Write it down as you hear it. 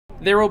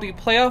there will be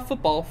playoff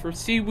football for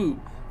CWU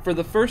for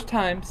the first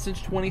time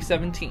since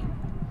 2017.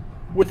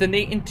 With an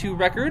 8-2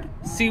 record,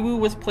 CWU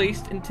was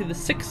placed into the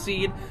 6th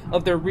seed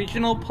of their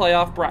regional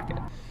playoff bracket.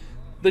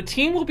 The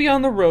team will be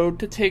on the road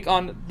to take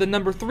on the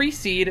number 3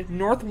 seed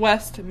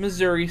Northwest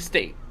Missouri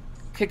State.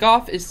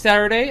 Kickoff is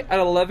Saturday at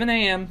 11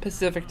 a.m.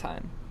 Pacific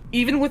Time.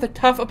 Even with a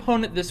tough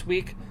opponent this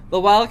week, the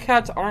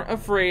Wildcats aren't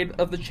afraid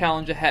of the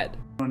challenge ahead.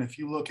 And if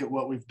you look at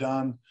what we've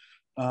done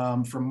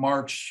from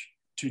March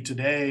to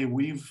today,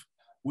 we've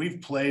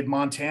played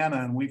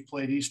Montana, and we've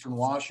played Eastern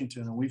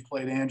Washington, and we've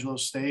played Angelo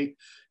State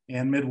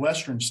and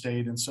Midwestern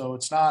State. And so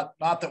it's not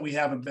that we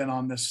haven't been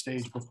on this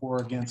stage before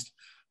against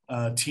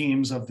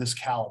teams of this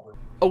caliber.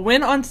 A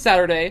win on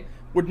Saturday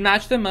would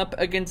match them up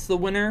against the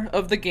winner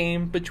of the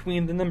game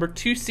between the number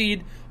 2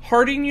 seed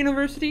Harding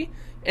University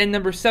and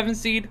number 7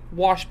 seed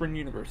Washburn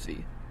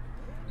University.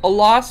 A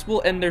loss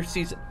will end their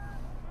season.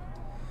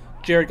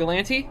 Jared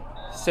Galanti,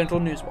 Central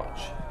News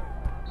Watch.